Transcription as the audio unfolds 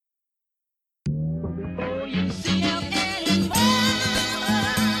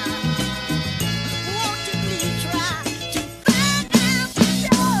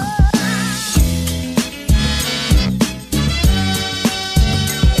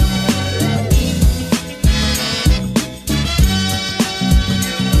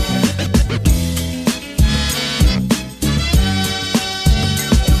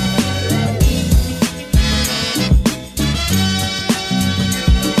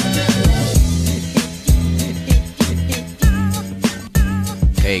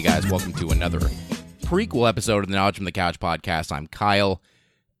Hey guys, welcome to another prequel episode of the Knowledge from the Couch podcast. I'm Kyle.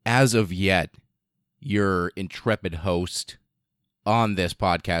 As of yet, your intrepid host on this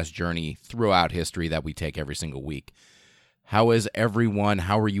podcast journey throughout history that we take every single week. How is everyone?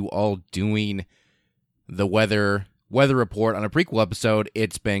 How are you all doing? The weather report on a prequel episode,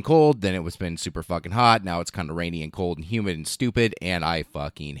 it's been cold, then it's been super fucking hot, now it's kind of rainy and cold and humid and stupid, and I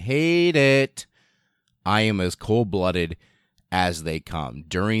fucking hate it. I am as cold-blooded as they come.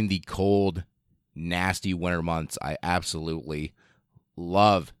 During the cold, nasty winter months, I absolutely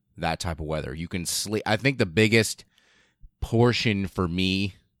love that type of weather. You can sleep. I think the biggest portion for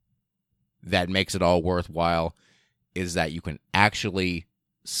me that makes it all worthwhile is that you can actually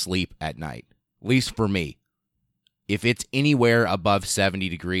sleep at night. At least for me. If it's anywhere above 70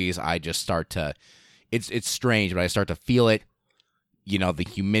 degrees, I just start to, it's strange, but I start to feel it. You know, the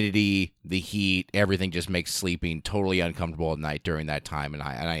humidity, the heat, everything just makes sleeping totally uncomfortable at night during that time, and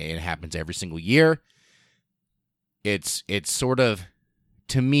it happens every single year. It's sort of,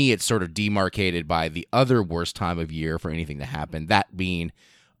 to me, it's sort of demarcated by the other worst time of year for anything to happen, that being,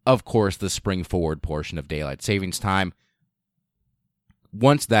 of course, the spring forward portion of daylight savings time.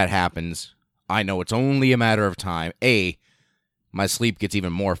 Once that happens, I know it's only a matter of time. A, my sleep gets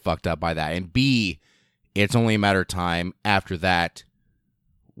even more fucked up by that, and B, it's only a matter of time after that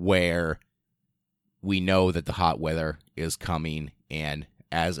where we know that the hot weather is coming, and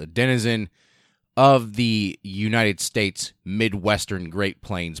as a denizen of the United States Midwestern Great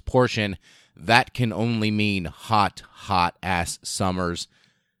Plains portion, that can only mean hot ass summers,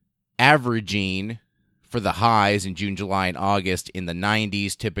 averaging for the highs in June, July, and August in the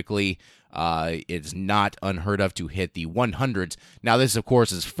 90s typically. It's not unheard of to hit the 100s. Now, this, of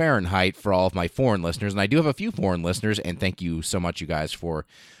course, is Fahrenheit for all of my foreign listeners, and I do have a few foreign listeners, and thank you so much, you guys, for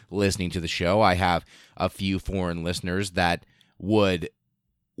listening to the show. I have a few foreign listeners that would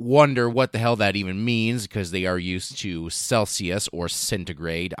wonder what the hell that even means, because they are used to Celsius or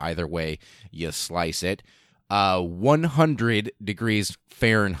centigrade, either way you slice it. 100 degrees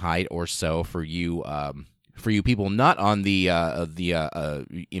Fahrenheit or so for you people not on the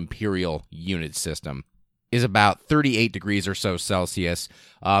imperial unit system is about 38 degrees or so Celsius.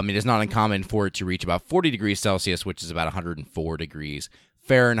 It is not uncommon for it to reach about 40 degrees Celsius, which is about 104 degrees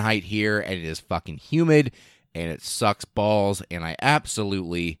Fahrenheit here, and it is fucking humid, and it sucks balls, and I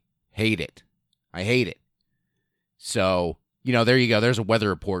absolutely hate it. I hate it. So, you know, there you go. There's a weather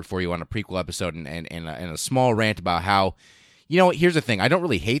report for you on a prequel episode, and a small rant about how, you know, here's the thing. I don't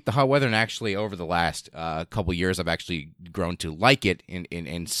really hate the hot weather, and actually over the last couple years, I've actually grown to like it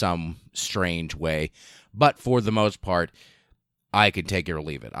in some strange way. But for the most part, I can take it or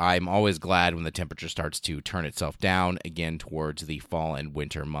leave it. I'm always glad when the temperature starts to turn itself down again towards the fall and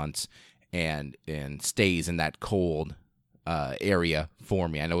winter months and stays in that cold area for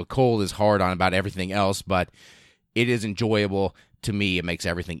me. I know cold is hard on about everything else, but it is enjoyable to me. It makes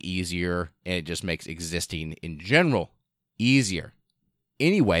everything easier, and it just makes existing in general easier.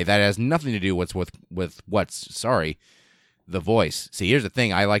 Anyway, that has nothing to do with the voice. See, here's the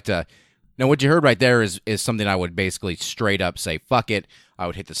thing. I like to... Now, what you heard right there is something I would basically straight up say, fuck it. I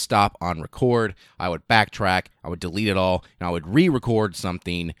would hit the stop on record. I would backtrack. I would delete it all. And I would re-record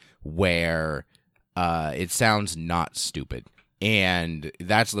something where it sounds not stupid. And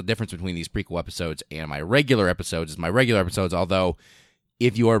that's the difference between these prequel episodes and my regular episodes. My regular episodes, although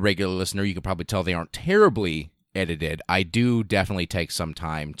if you are a regular listener, you can probably tell they aren't terribly edited. I do definitely take some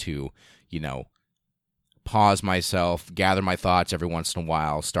time to, you know, pause myself, gather my thoughts every once in a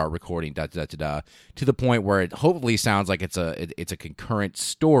while, start recording, to the point where it hopefully sounds like it's a concurrent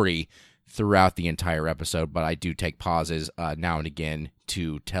story throughout the entire episode, but I do take pauses now and again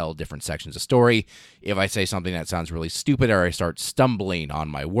to tell different sections of story. If I say something that sounds really stupid or I start stumbling on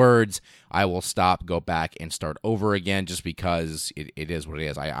my words, I will stop, go back, and start over again just because it is what it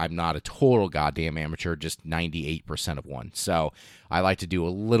is. I'm not a total goddamn amateur, just 98% of one. So I like to do a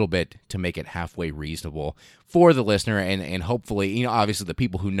little bit to make it halfway reasonable for the listener, and hopefully, you know, obviously the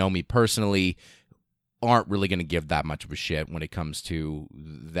people who know me personally aren't really going to give that much of a shit when it comes to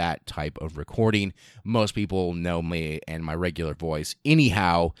that type of recording. Most people know me and my regular voice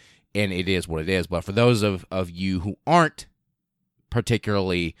anyhow, and it is what it is. But for those of you who aren't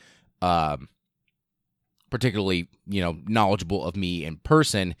particularly knowledgeable of me in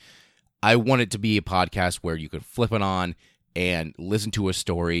person, I want it to be a podcast where you can flip it on and listen to a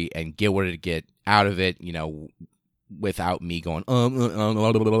story and get what it get out of it, without me going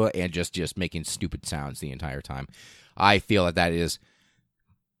and just making stupid sounds the entire time. I feel that is,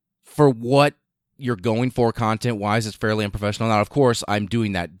 for what you're going for content-wise, it's fairly unprofessional. Now, of course, I'm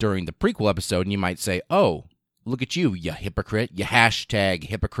doing that during the prequel episode, and you might say, oh, look at you hypocrite, you hashtag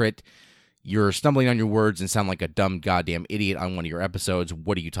hypocrite. You're stumbling on your words and sound like a dumb goddamn idiot on one of your episodes.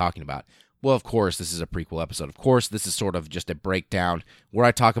 What are you talking about? Well, of course, this is a prequel episode. Of course, this is sort of just a breakdown where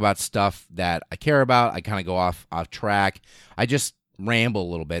I talk about stuff that I care about. I kind of go off track. I just ramble a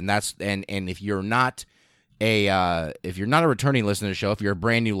little bit, and if you're not a returning listener to the show, if you're a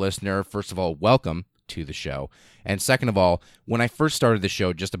brand new listener, first of all, welcome to the show, and second of all, when I first started the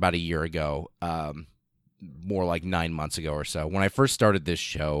show just about a year ago, more like 9 months ago or so, when I first started this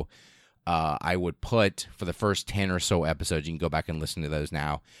show, I would put, for the first 10 or so episodes, you can go back and listen to those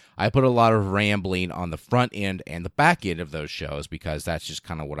now, I put a lot of rambling on the front end and the back end of those shows because that's just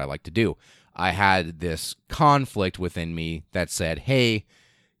kind of what I like to do. I had this conflict within me that said, hey,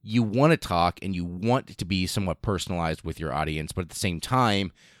 you want to talk and you want it to be somewhat personalized with your audience, but at the same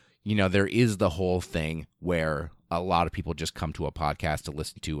time, there is the whole thing where a lot of people just come to a podcast to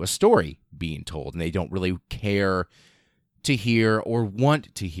listen to a story being told, and they don't really care to hear or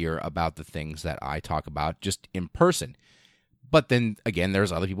want to hear about the things that I talk about just in person. But then again,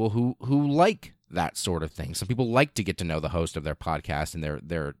 there's other people who like that sort of thing. Some people like to get to know the host of their podcast and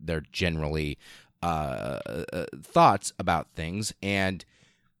their generally thoughts about things. And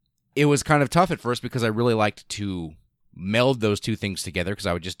it was kind of tough at first because I really liked to meld those two things together because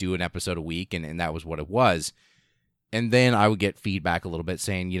I would just do an episode a week and that was what it was. And then I would get feedback a little bit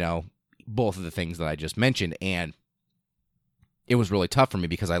saying, both of the things that I just mentioned. And it was really tough for me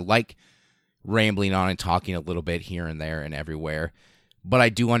because I like rambling on and talking a little bit here and there and everywhere. But I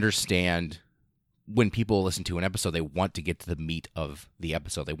do understand when people listen to an episode, they want to get to the meat of the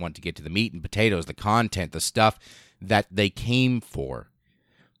episode. They want to get to the meat and potatoes, the content, the stuff that they came for.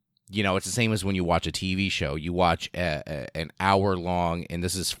 It's the same as when you watch a TV show. You watch an hour-long, and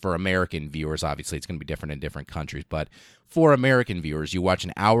this is for American viewers. Obviously, it's going to be different in different countries. But for American viewers, you watch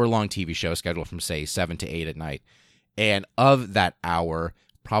an hour-long TV show scheduled from, say, 7 to 8 at night. And of that hour,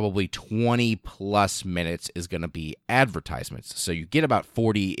 probably 20-plus minutes is going to be advertisements. So you get about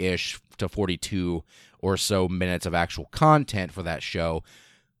 40-ish to 42 or so minutes of actual content for that show,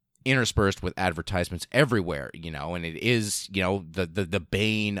 interspersed with advertisements everywhere, and it is, the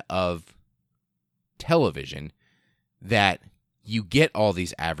bane of television that you get all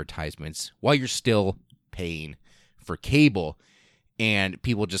these advertisements while you're still paying for cable, and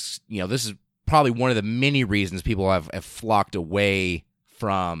people just, this is probably one of the many reasons people have flocked away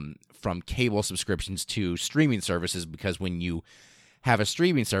from cable subscriptions to streaming services, because when you have a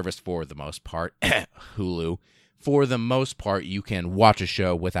streaming service, for the most part, Hulu, for the most part, you can watch a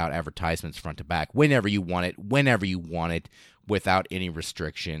show without advertisements front to back, whenever you want it, without any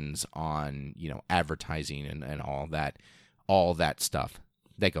restrictions on, advertising and all that stuff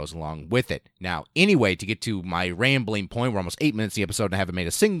that goes along with it. Now, anyway, to get to my rambling point, we're almost 8 minutes in the episode and I haven't made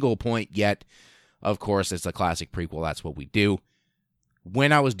a single point yet. Of course, it's a classic prequel. That's what we do.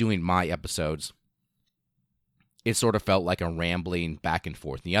 When I was doing my episodes, it sort of felt like a rambling back and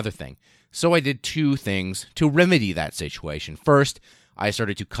forth. And the other thing, so I did two things to remedy that situation. First, I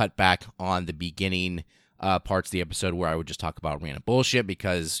started to cut back on the beginning parts of the episode where I would just talk about random bullshit,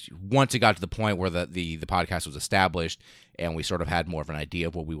 because once it got to the point where the podcast was established and we sort of had more of an idea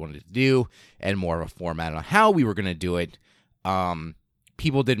of what we wanted to do and more of a format on how we were going to do it,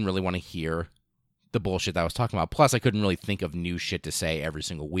 people didn't really want to hear the bullshit that I was talking about. Plus, I couldn't really think of new shit to say every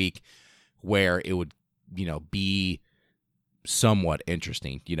single week where it would, be somewhat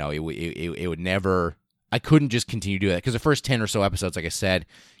interesting. It would never, I couldn't just continue to do that, because the first 10 or so episodes, like I said,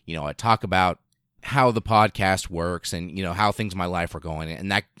 I talk about how the podcast works and, how things in my life are going,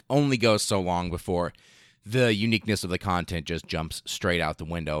 and that only goes so long before the uniqueness of the content just jumps straight out the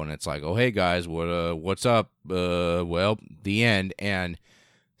window, and it's like, oh, hey guys, what's up? Well, the end. And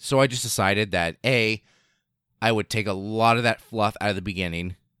so I just decided that I would take a lot of that fluff out of the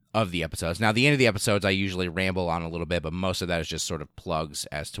beginning of the episodes. Now, the end of the episodes, I usually ramble on a little bit, but most of that is just sort of plugs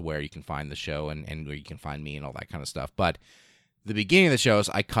as to where you can find the show and where you can find me and all that kind of stuff. But the beginning of the shows,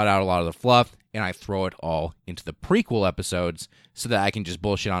 I cut out a lot of the fluff, and I throw it all into the prequel episodes so that I can just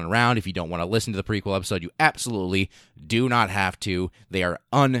bullshit on around. If you don't want to listen to the prequel episode, you absolutely do not have to. They are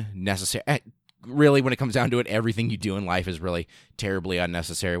unnecessary. really, when it comes down to it, everything you do in life is really terribly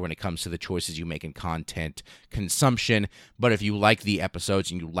unnecessary when it comes to the choices you make in content consumption. But if you like the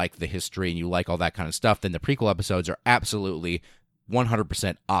episodes and you like the history and you like all that kind of stuff, then the prequel episodes are absolutely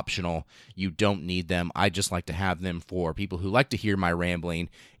 100% optional. You don't need them. I just like to have them for people who like to hear my rambling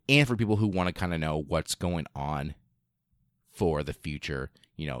and for people who want to kind of know what's going on for the future,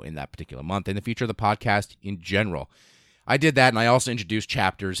 in that particular month, and the future of the podcast in general. I did that, and I also introduced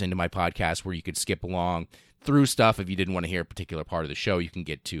chapters into my podcast where you could skip along through stuff. If you didn't want to hear a particular part of the show, you can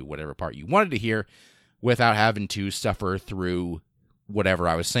get to whatever part you wanted to hear without having to suffer through whatever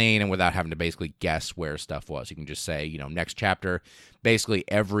I was saying and without having to basically guess where stuff was. You can just say, next chapter. Basically,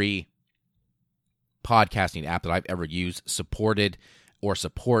 every podcasting app that I've ever used supported or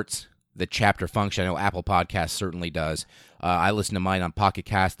supports the chapter function. I know Apple Podcasts certainly does. I listen to mine on Pocket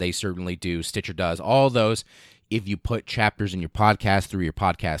Cast. They certainly do. Stitcher does. All those. If you put chapters in your podcast through your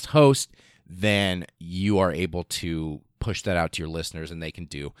podcast host, then you are able to push that out to your listeners, and they can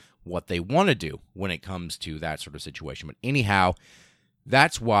do what they want to do when it comes to that sort of situation. But anyhow,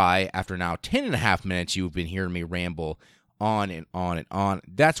 that's why after now 10 and a half minutes, you've been hearing me ramble on and on and on.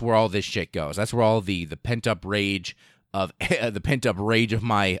 That's where all this shit goes. That's where all the pent-up rage of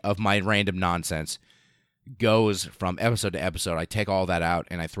my random nonsense goes from episode to episode. I take all that out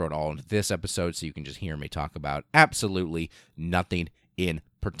and I throw it all into this episode so you can just hear me talk about absolutely nothing in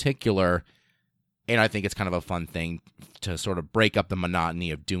particular. And I think it's kind of a fun thing to sort of break up the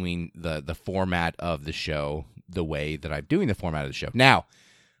monotony of doing the format of the show the way that I'm doing the format of the show. Now,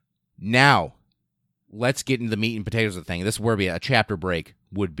 let's get into the meat and potatoes of the thing. This is where a chapter break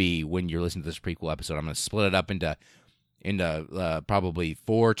would be when you're listening to this prequel episode. I'm going to split it up into probably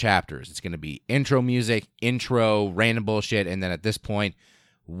 4 chapters. It's going to be intro music, intro, random bullshit, and then at this point,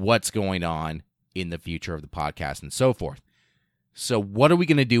 what's going on in the future of the podcast and so forth. So what are we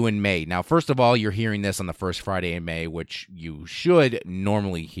going to do in May? Now, first of all, you're hearing this on the first Friday in May, which you should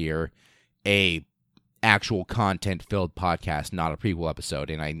normally hear a actual content-filled podcast, not a prequel episode.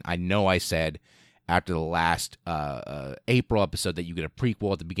 And I know I said after the last April episode that you get a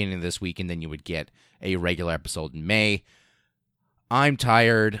prequel at the beginning of this week, and then you would get a regular episode in May. I'm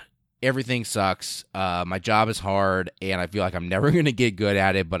tired. Everything sucks. My job is hard, and I feel like I'm never going to get good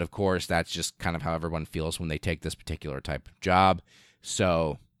at it. But, of course, that's just kind of how everyone feels when they take this particular type of job.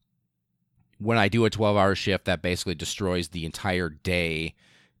 So when I do a 12-hour shift, that basically destroys the entire day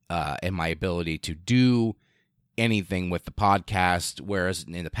and my ability to do anything with the podcast, whereas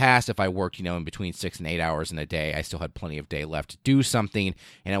in the past, if I worked, in between 6 and 8 hours in a day, I still had plenty of day left to do something,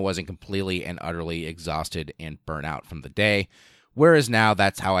 and I wasn't completely and utterly exhausted and burnt out from the day. Whereas now,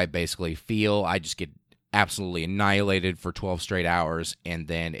 that's how I basically feel. I just get absolutely annihilated for 12 straight hours, and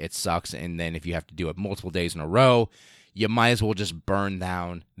then it sucks, and then if you have to do it multiple days in a row, you might as well just burn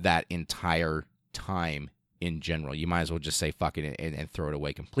down that entire time in general. You might as well just say fuck it and throw it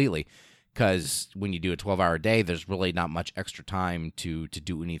away completely. Because when you do a 12-hour day, there's really not much extra time to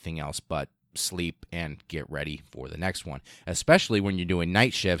do anything else but sleep and get ready for the next one. Especially when you're doing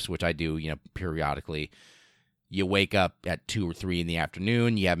night shifts, which I do, periodically. You wake up at 2 or 3 in the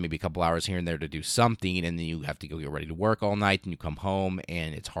afternoon, you have maybe a couple hours here and there to do something, and then you have to go get ready to work all night, and you come home,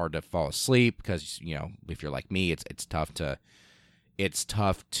 and it's hard to fall asleep because, if you're like me, it's tough to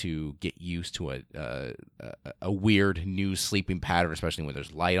get used to a weird new sleeping pattern, especially when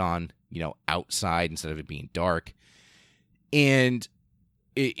there's light on, outside instead of it being dark. And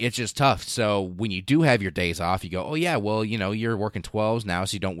it's just tough. So when you do have your days off, you go, oh yeah, well, you're working 12s now,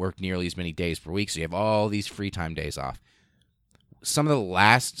 so you don't work nearly as many days per week. So you have all these free time days off. Some of the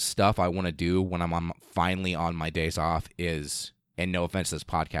last stuff I want to do when I'm finally on my days off is, and no offense to this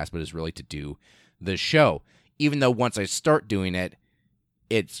podcast, but is really to do the show. Even though once I start doing it,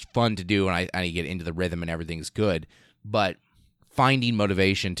 it's fun to do, and I get into the rhythm and everything's good. But finding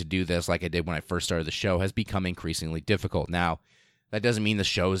motivation to do this like I did when I first started the show has become increasingly difficult. Now, that doesn't mean the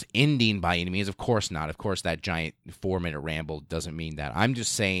show's ending by any means. Of course not. Of course, that giant 4-minute ramble doesn't mean that. I'm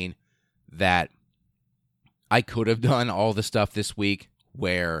just saying that I could have done all the stuff this week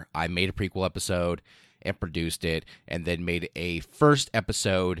where I made a prequel episode and produced it and then made a first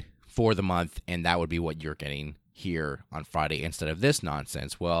episode for the month, and that would be what you're getting here on Friday instead of this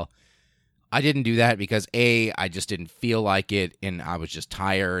nonsense. Well, I didn't do that because A, I just didn't feel like it, and I was just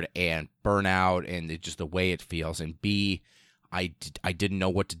tired and burnout, and it's just the way it feels, and B, I didn't know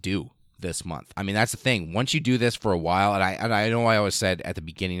what to do this month. I mean, that's the thing. Once you do this for a while, and I know I always said at the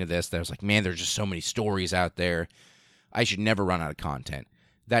beginning of this that I was like, man, there's just so many stories out there. I should never run out of content.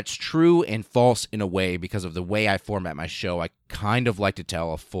 That's true and false in a way because of the way I format my show. I kind of like to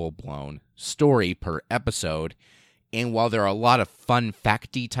tell a full-blown story per episode, And while there are a lot of fun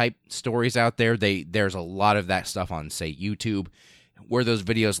facty type stories out there, there's a lot of that stuff on, say, YouTube, where those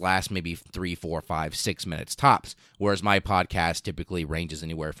videos last maybe 3, 4, 5, 6 minutes tops, whereas my podcast typically ranges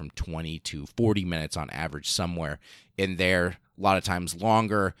anywhere from 20 to 40 minutes on average, somewhere in there, a lot of times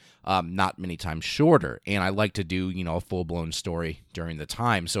longer, not many times shorter. And I like to do, a full-blown story during the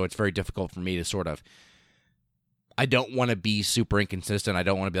time, so it's very difficult for me to sort of, I don't want to be super inconsistent. I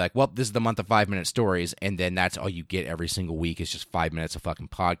don't want to be like, well, this is the month of 5-minute stories, and then that's all you get every single week is just 5 minutes of fucking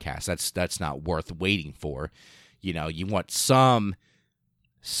podcast. That's not worth waiting for. You want some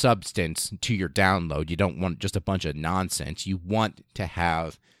substance to your download. You don't want just a bunch of nonsense. You want to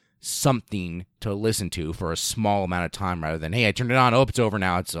have something to listen to for a small amount of time rather than, hey, I turned it on. Oh, it's over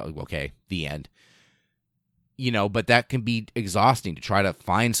now. It's okay. The end. But that can be exhausting to try to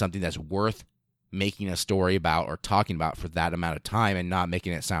find something that's worth making a story about or talking about for that amount of time and not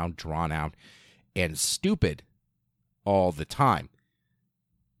making it sound drawn out and stupid all the time.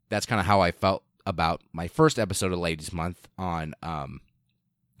 That's kind of how I felt about my first episode of Ladies Month on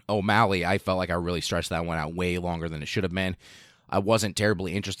O'Malley. I felt like I really stretched that one out way longer than it should have been. I wasn't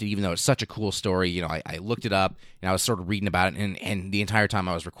terribly interested, even though it's such a cool story. I looked it up, and I was sort of reading about it, and the entire time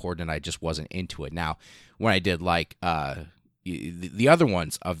I was recording it, I just wasn't into it. Now, when I did, the other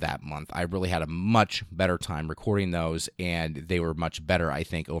ones of that month, I really had a much better time recording those, and they were much better, I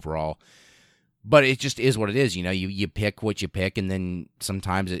think, overall. But it just is what it is. You pick what you pick, and then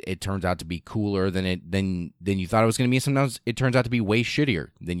sometimes it turns out to be cooler than you thought it was going to be, and sometimes it turns out to be way shittier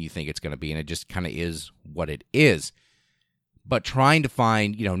than you think it's going to be, and it just kind of is what it is. But trying to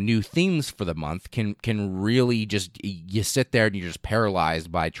find, new themes for the month can really just, you sit there and you're just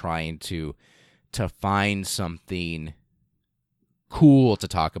paralyzed by trying to find something cool to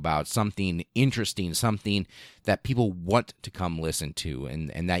talk about, something interesting, something that people want to come listen to,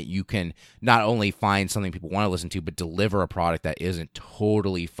 and that you can not only find something people want to listen to, but deliver a product that isn't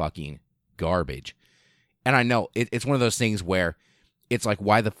totally fucking garbage. And I know it's one of those things where it's like,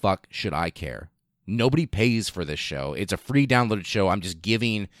 why the fuck should I care? Nobody pays for this show. It's a free downloaded show. I'm just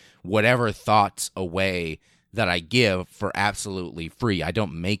giving whatever thoughts away that I give for absolutely free. I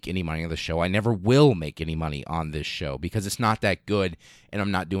don't make any money on the show. I never will make any money on this show because it's not that good, and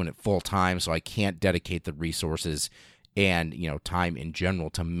I'm not doing it full time, so I can't dedicate the resources and time in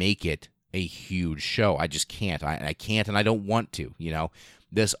general to make it a huge show. I just can't. I can't, and I don't want to.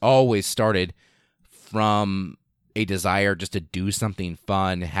 This always started from a desire just to do something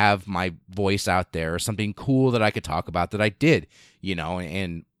fun, have my voice out there, something cool that I could talk about that I did,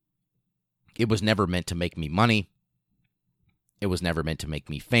 and it was never meant to make me money. It was never meant to make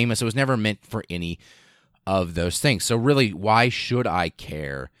me famous. It was never meant for any of those things. So really, why should I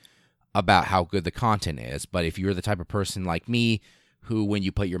care about how good the content is? But if you're the type of person like me who, when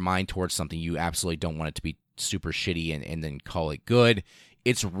you put your mind towards something, you absolutely don't want it to be super shitty and then call it good,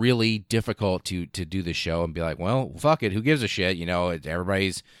 it's really difficult to do the show and be like, well, fuck it, who gives a shit?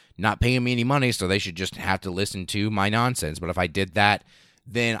 Everybody's not paying me any money, so they should just have to listen to my nonsense. But if I did that,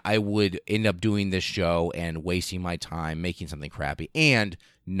 then I would end up doing this show and wasting my time making something crappy, and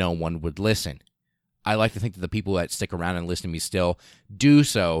no one would listen. I like to think that the people that stick around and listen to me still do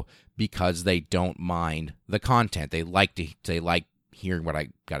so because they don't mind the content. They like hearing what I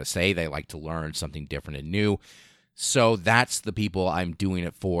got to say. They like to learn something different and new. So that's the people I'm doing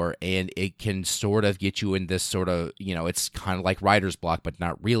it for, and it can sort of get you in this sort of, it's kind of like writer's block, but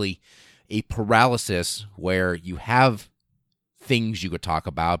not really, a paralysis where you have things you could talk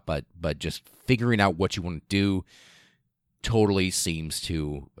about, but just figuring out what you want to do totally seems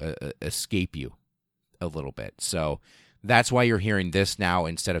to escape you a little bit. So that's why you're hearing this now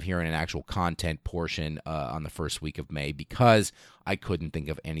instead of hearing an actual content portion on the first week of May, because I couldn't think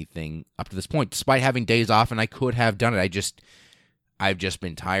of anything up to this point, despite having days off, and I could have done it. I've just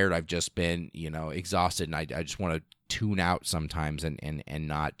been tired. I've just been, exhausted, and I just want to tune out sometimes and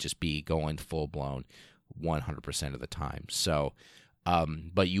not just be going full-blown 100% of the time. So,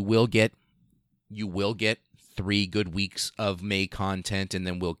 but you will get 3 good weeks of May content, and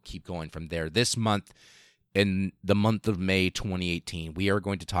then we'll keep going from there. This month, in the month of May 2018, we are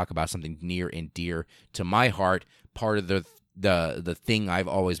going to talk about something near and dear to my heart, part of the thing I've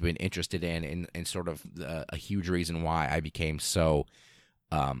always been interested in, and sort of a huge reason why I became so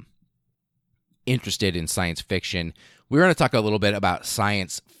interested in science fiction. We're going to talk a little bit about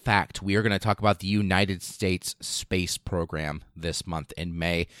science fact. We are going to talk about the United States space program this month in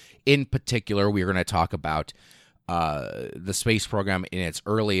May. In particular, we are going to talk about the space program in its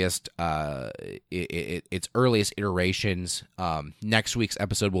earliest iterations. Next week's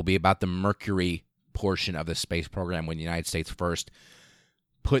episode will be about the Mercury portion of the space program, when the United States first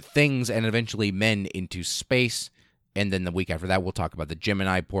put things and eventually men into space. And then the week after that, we'll talk about the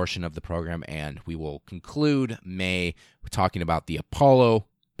Gemini portion of the program, and we will conclude May talking about the Apollo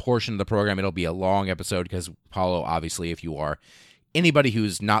portion of the program. It'll be a long episode because Apollo, obviously, if you are anybody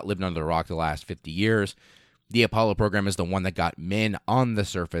who's not lived under the rock the last 50 years, the Apollo program is the one that got men on the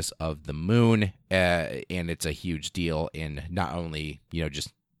surface of the moon, and it's a huge deal in not only,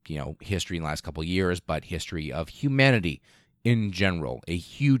 history in the last couple of years, but history of humanity in general. A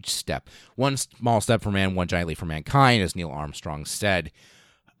huge step. One small step for man, one giant leap for mankind, as Neil Armstrong said.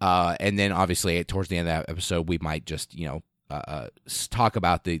 And then, obviously, towards the end of that episode, we might just, talk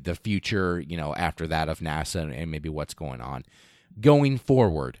about the future, after that of NASA and maybe what's going on going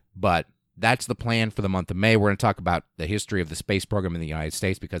forward. But that's the plan for the month of May. We're going to talk about the history of the space program in the United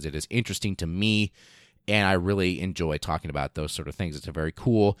States because it is interesting to me, and I really enjoy talking about those sort of things. It's a very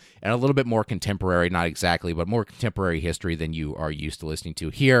cool and a little bit more contemporary, not exactly, but more contemporary history than you are used to listening to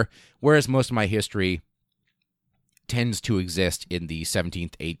here, whereas most of my history tends to exist in the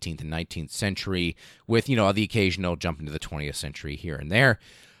 17th, 18th, and 19th century with, the occasional jump into the 20th century here and there.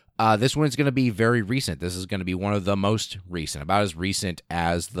 This one is going to be very recent. This is going to be one of the most recent, about as recent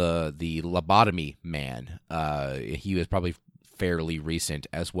as the lobotomy man. He was probably fairly recent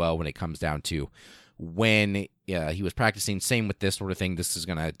as well when it comes down to when he was practicing. Same with this sort of thing. This is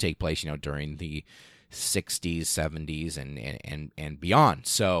going to take place, during the 60s, 70s, and beyond.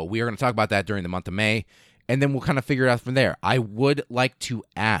 So we are going to talk about that during the month of May, and then we'll kind of figure it out from there. I would like to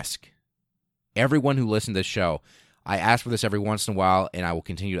ask everyone who listens to this show, I ask for this every once in a while, and I will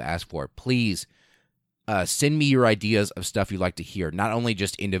continue to ask for it. Please send me your ideas of stuff you'd like to hear. Not only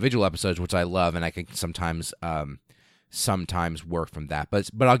just individual episodes, which I love, and I can sometimes work from that.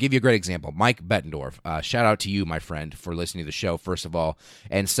 But I'll give you a great example. Mike Bettendorf, shout out to you, my friend, for listening to the show, first of all.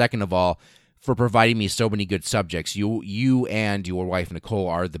 And second of all, for providing me so many good subjects. You and your wife, Nicole,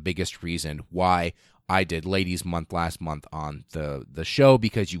 are the biggest reason why I did Ladies Month last month on the show,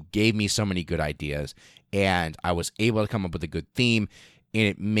 because you gave me so many good ideas. And I was able to come up with a good theme, and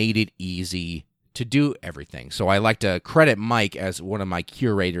it made it easy to do everything. So I like to credit Mike as one of my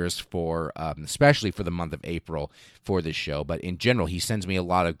curators for, especially for the month of April for this show. But in general, he sends me a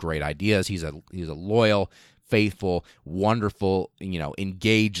lot of great ideas. He's a loyal, faithful, wonderful,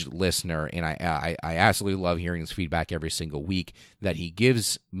 engaged listener, and I absolutely love hearing his feedback every single week that he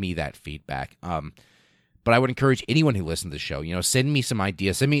gives me that feedback. But I would encourage anyone who listens to the show, send me some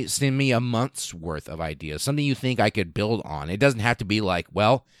ideas. Send me a month's worth of ideas, something you think I could build on. It doesn't have to be like,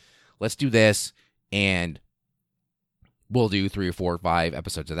 well, let's do this, and we'll do 3 or 4 or 5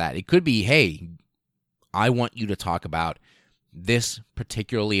 episodes of that. It could be, hey, I want you to talk about this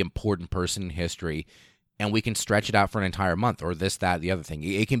particularly important person in history, and we can stretch it out for an entire month, or this, that, the other thing.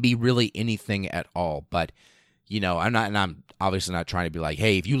 It can be really anything at all, but I'm obviously not trying to be like,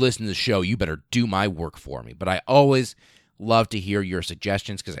 hey, if you listen to the show, you better do my work for me. But I always love to hear your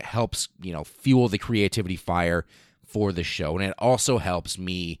suggestions because it helps, fuel the creativity fire for the show. And it also helps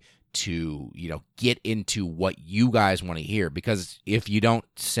me to, get into what you guys want to hear. Because if you don't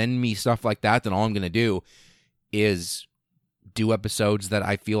send me stuff like that, then all I'm going to do is do episodes that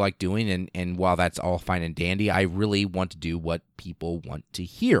I feel like doing. And while that's all fine and dandy, I really want to do what people want to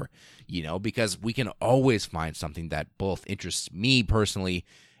hear. Because we can always find something that both interests me personally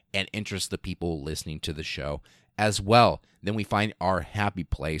and interests the people listening to the show as well. Then we find our happy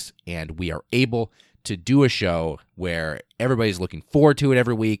place, and we are able to do a show where everybody's looking forward to it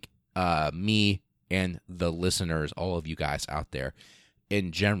every week, me and the listeners, all of you guys out there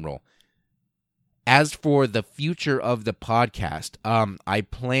in general. As for the future of the podcast,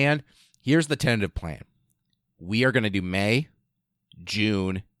 here's the tentative plan. We are going to do May,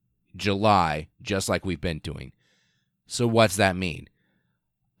 June, July, just like we've been doing. So what's that mean?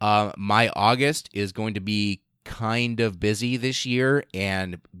 My August is going to be kind of busy this year,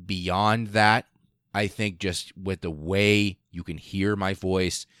 and beyond that, I think just with the way you can hear my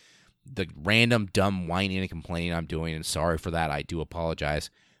voice, the random dumb whining and complaining I'm doing, and sorry for that, I do apologize,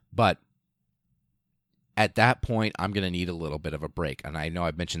 but at that point, I'm going to need a little bit of a break, and I know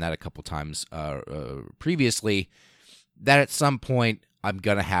I've mentioned that a couple times previously, that at some point, I'm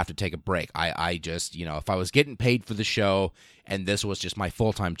going to have to take a break. I just, if I was getting paid for the show and this was just my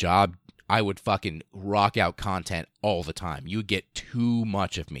full-time job, I would fucking rock out content all the time. You would get too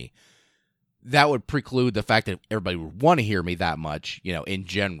much of me. That would preclude the fact that everybody would want to hear me that much, in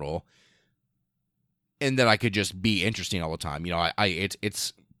general, and that I could just be interesting all the time.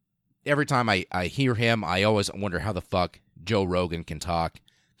 It's every time I hear him, I always wonder how the fuck Joe Rogan can talk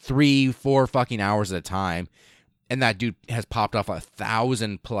 3-4 fucking hours at a time And that dude has popped off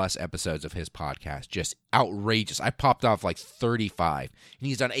 1,000+ episodes of his podcast. Just outrageous. I popped off like 35. And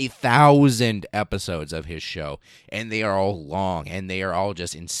he's done 1,000 episodes of his show. And they are all long. And they are all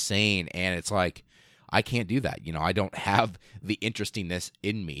just insane. And it's like, I can't do that. I don't have the interestingness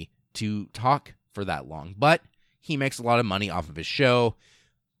in me to talk for that long. But he makes a lot of money off of his show.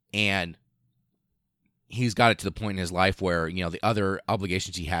 And he's got it to the point in his life where, the other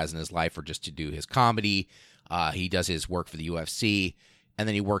obligations he has in his life are just to do his comedy. He does his work for the UFC, and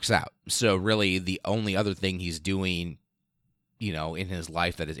then he works out. So really the only other thing he's doing, in his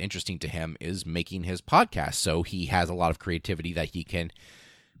life that is interesting to him is making his podcast. So he has a lot of creativity that he can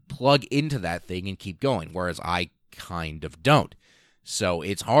plug into that thing and keep going, whereas I kind of don't. So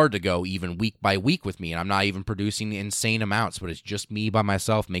it's hard to go even week by week with me, and I'm not even producing insane amounts, but it's just me by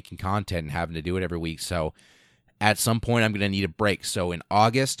myself making content and having to do it every week. So at some point I'm going to need a break. So in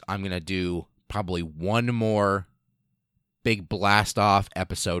August, I'm going to do probably one more big blast off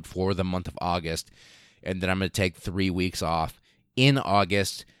episode for the month of August, and then I'm going to take 3 weeks off in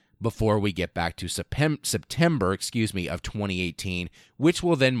August before we get back to September, of 2018, which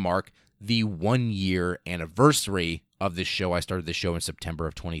will then mark the 1-year anniversary of this show. I started this show in September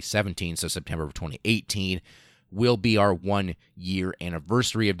of 2017, so September of 2018 will be our 1-year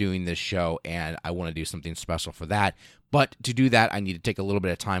anniversary of doing this show, and I want to do something special for that. But to do that, I need to take a little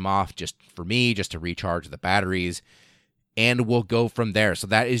bit of time off just for me, just to recharge the batteries, and we'll go from there. So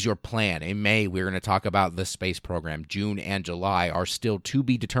that is your plan. In May, we're going to talk about the space program. June and July are still to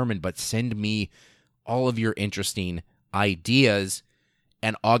be determined, but send me all of your interesting ideas.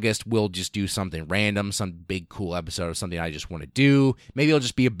 And August, we'll just do something random, some big cool episode of something I just want to do. Maybe it'll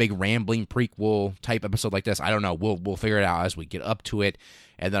just be a big rambling prequel type episode like this. I don't know. We'll figure it out as we get up to it.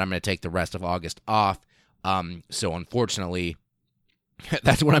 And then I'm going to take the rest of August off. So unfortunately,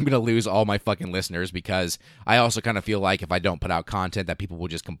 that's when I'm going to lose all my fucking listeners, because I also kind of feel like if I don't put out content that people will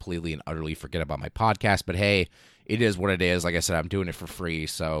just completely and utterly forget about my podcast. But hey, it is what it is. Like I said, I'm doing it for free,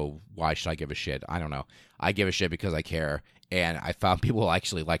 so why should I give a shit? I don't know. I give a shit because I care, and I found people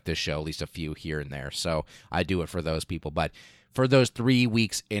actually like this show, at least a few here and there, so I do it for those people. But for those 3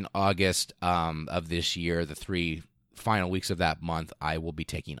 weeks in August of this year, the 3 final weeks of that month, I will be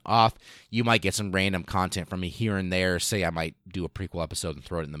taking off. You might get some random content from me here and there. Say I might do a prequel episode and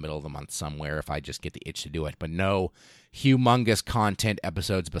throw it in the middle of the month somewhere if I just get the itch to do it, but no humongous content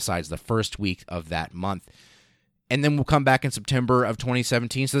episodes besides the first week of that month. And then we'll come back in September of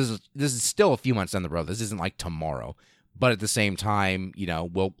 2017. So this is still a few months down the road. This isn't like tomorrow. But at the same time,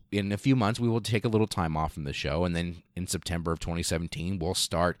 in a few months, we will take a little time off from the show. And then in September of 2017, we'll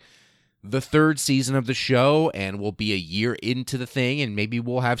start the 3rd season of the show, and we'll be a year into the thing, and maybe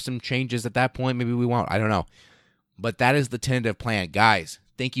we'll have some changes at that point. Maybe we won't. I don't know. But that is the tentative plan. Guys,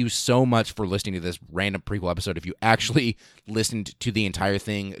 thank you so much for listening to this random prequel episode. If you actually listened to the entire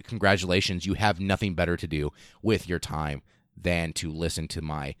thing, congratulations. You have nothing better to do with your time than to listen to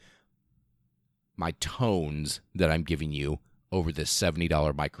my tones that I'm giving you over this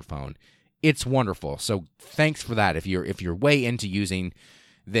 $70 microphone. It's wonderful. So thanks for that. If you're way into using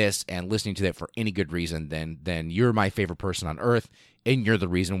this and listening to it for any good reason, then you're my favorite person on earth, and you're the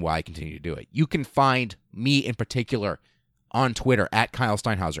reason why I continue to do it. You can find me in particular on Twitter at Kyle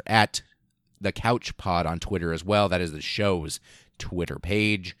Steinhauser, at the Couch Pod on Twitter as well. That is the show's Twitter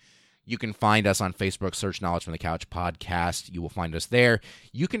page. You can find us on Facebook, search Knowledge from the Couch Podcast. You will find us there.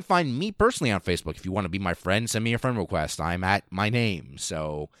 You can find me personally on Facebook. If you want to be my friend, send me a friend request. I'm at my name,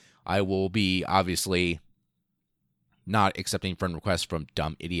 so I will be obviously not accepting friend requests from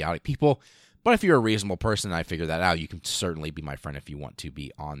dumb, idiotic people. But if you're a reasonable person and I figure that out, you can certainly be my friend if you want to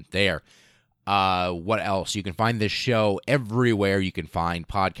be on there. What else? You can find this show everywhere you can find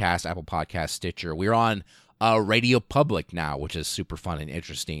podcasts, Apple Podcasts, Stitcher. We're on Radio Public now, which is super fun and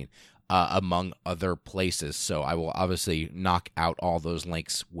interesting, among other places. So I will obviously knock out all those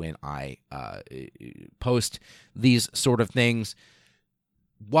links when I post these sort of things.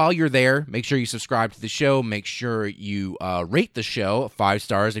 While you're there, make sure you subscribe to the show. Make sure you rate the show 5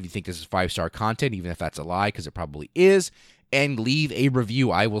 stars if you think this is 5-star content, even if that's a lie, because it probably is. And leave a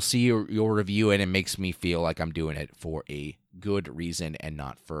review. I will see your review, and it makes me feel like I'm doing it for a good reason and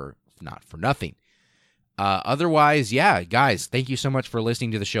not for nothing. Otherwise, yeah, guys, thank you so much for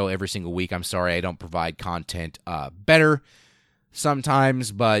listening to the show every single week. I'm sorry I don't provide content better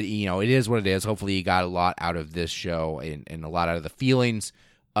sometimes, but it is what it is. Hopefully you got a lot out of this show and a lot out of the feelings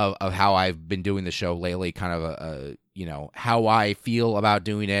of how I've been doing the show lately, kind of how I feel about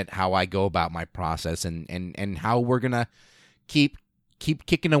doing it, how I go about my process, and how we're gonna keep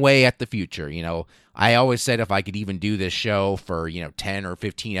kicking away at the future. I always said if I could even do this show for 10 or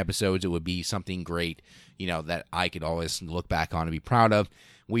 15 episodes, it would be something great. that I could always look back on and be proud of.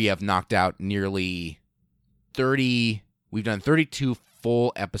 We have knocked out nearly 30, we've done 32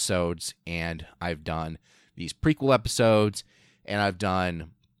 full episodes, and I've done these prequel episodes, and I've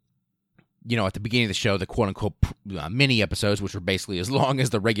done, at the beginning of the show, the quote-unquote mini episodes, which were basically as long as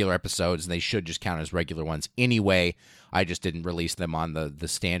the regular episodes, and they should just count as regular ones anyway. I just didn't release them on the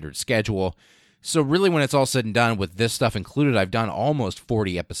standard schedule. So really, when it's all said and done, with this stuff included, I've done almost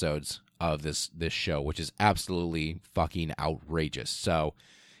 40 episodes of this show, which is absolutely fucking outrageous. So,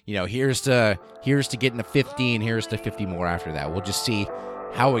 here's to getting to 50, and here's to 50 more after that. We'll just see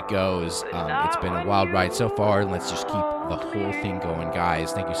how it goes. It's been a wild ride so far, and let's just keep the whole thing going,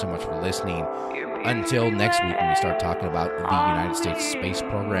 guys. Thank you so much for listening. Until next week, when we start talking about the United States space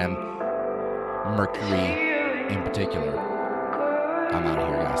program, Mercury in particular. I'm out of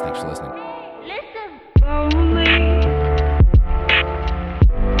here, guys. Thanks for listening.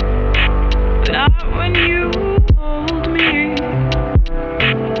 Not when you hold me.